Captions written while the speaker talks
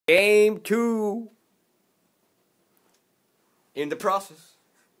Game 2. In the process.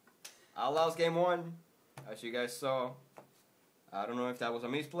 I lost game 1, as you guys saw. I don't know if that was a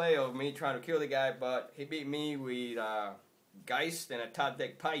misplay or me trying to kill the guy, but he beat me with Geist and a top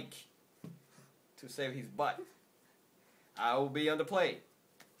deck Pike to save his butt. I will be on the play.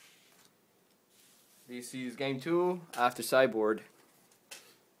 This is game 2 after sideboard.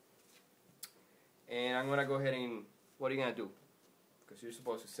 And I'm going to go ahead and... What are you going to do? Because you're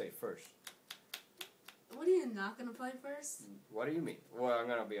supposed to say first. What are you not going to play first? What do you mean? Well, I'm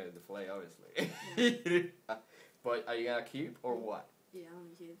going to be at the play, obviously. But are you going to keep or what? Yeah, I'm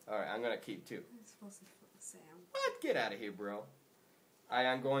going to keep. Alright, I'm going to keep too. I'm supposed to say What? Get out of here, bro. I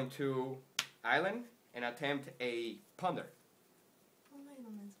am going to island and attempt a ponder.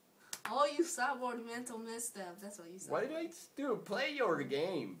 Oh, you sideboard mental misstep. That's what you said. What did I do? Play your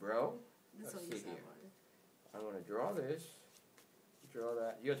game, bro. That's what you said. I'm going to draw this. Draw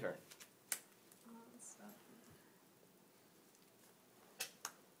that. Your turn.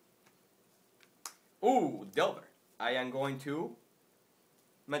 Ooh, Delver. I am going to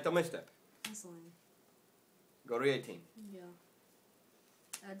mental misstep. That's lame. Go to 18. Yeah.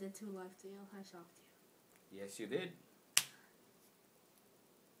 I did 2 life to you. I shocked you. Yes, you did.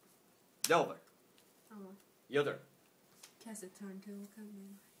 Delver. Your turn. Cast it turn 2. Come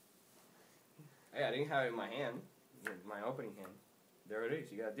in. Hey, I didn't have it in my hand. My opening hand. There it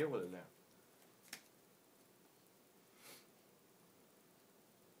is. You gotta deal with it now.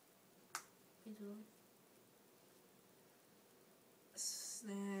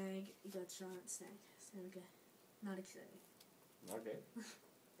 Snag. You got shot. Snag. Snag. Okay. Not exciting. Okay.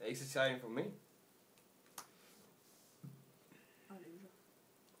 It's exciting for me.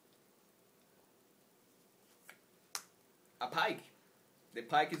 A pike. The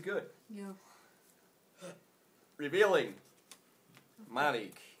pike is good. Yeah. Revealing.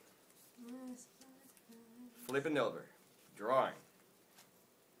 Mage. Flipping over. Drawing.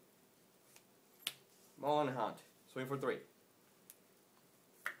 Mullen Hunt. Swing for 3.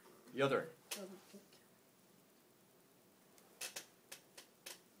 Your turn.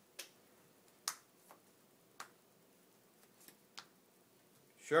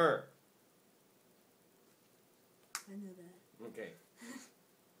 Sure. I knew that. Okay.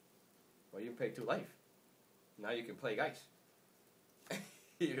 Well, you paid 2 life. Now you can play guys.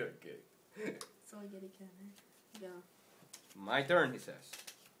 You're kidding. So I get it, can I? Yeah. My turn, he says.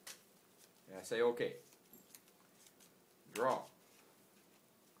 And I say, okay. Draw.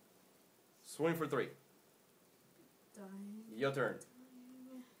 Swing for 3. Dying. Your turn.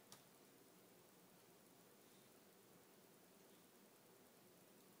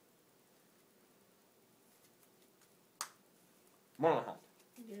 Mullen Hunt.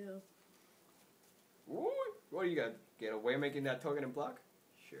 Yeah. Ooh, what do you got? Get away making that token and block?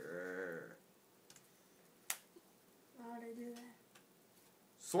 Sure. Why would I do that?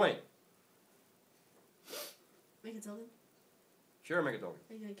 Swing. Make a token? Sure, make a token.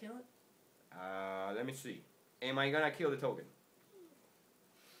 Are you gonna kill it? Let me see. Am I gonna kill the token?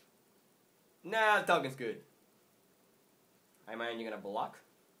 Nah, the token's good. I mind you're gonna block?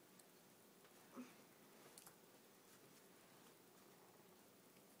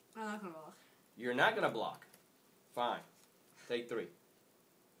 I'm not gonna block. You're not gonna block. Fine. Take 3.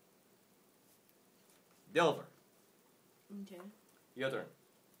 Delver. Okay. Your turn.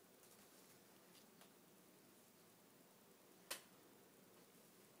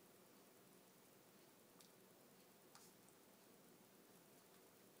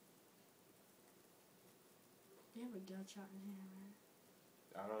 You have a gut shot in here, man.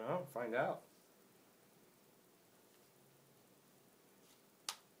 I don't know. Find out.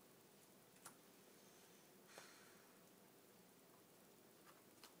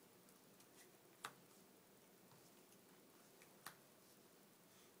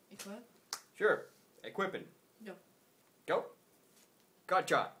 Equip? Sure. Equipping. Go. Go. Gut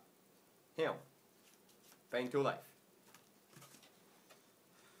shot. Him. Paying 2 life.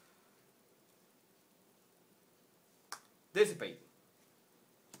 Dissipate.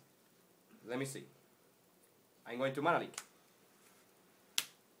 Let me see. I'm going to mana leak.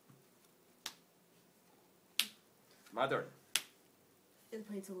 My turn. It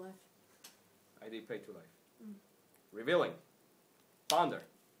played 2 life. I did pay 2 life. Revealing. Ponder.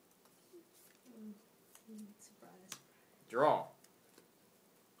 Surprise. Draw.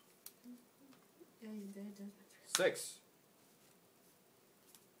 Yeah, you did. 6.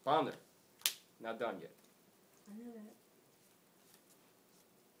 Ponder. Not done yet. I knew that.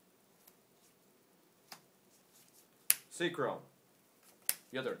 Synchron.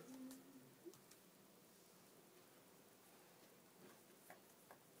 Your turn.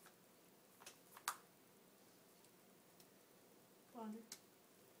 Ponder.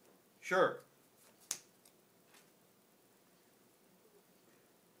 Sure.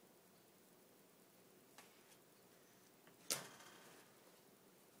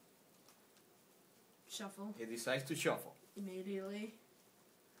 Shuffle. He decides to shuffle. Immediately.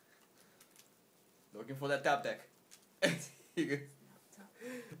 Looking for that top deck. Is No, top.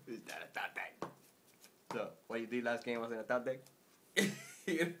 that a top deck? So, what you did last game was in a top deck?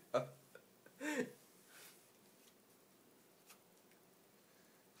 You know?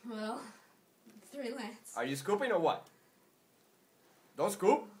 Well, 3 lands. Are you scooping or what? Don't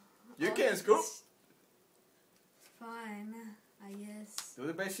scoop. You Oh, can't scoop. Fine, I guess. Do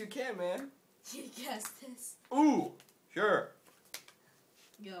the best you can, man. You guess this. Ooh, sure,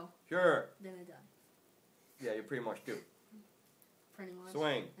 Go. sure. Then I die. Yeah, you pretty much do. Pretty much.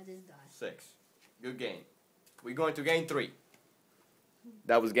 Swing. I just die. 6. Good game. We're going to game 3.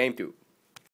 That was game 2.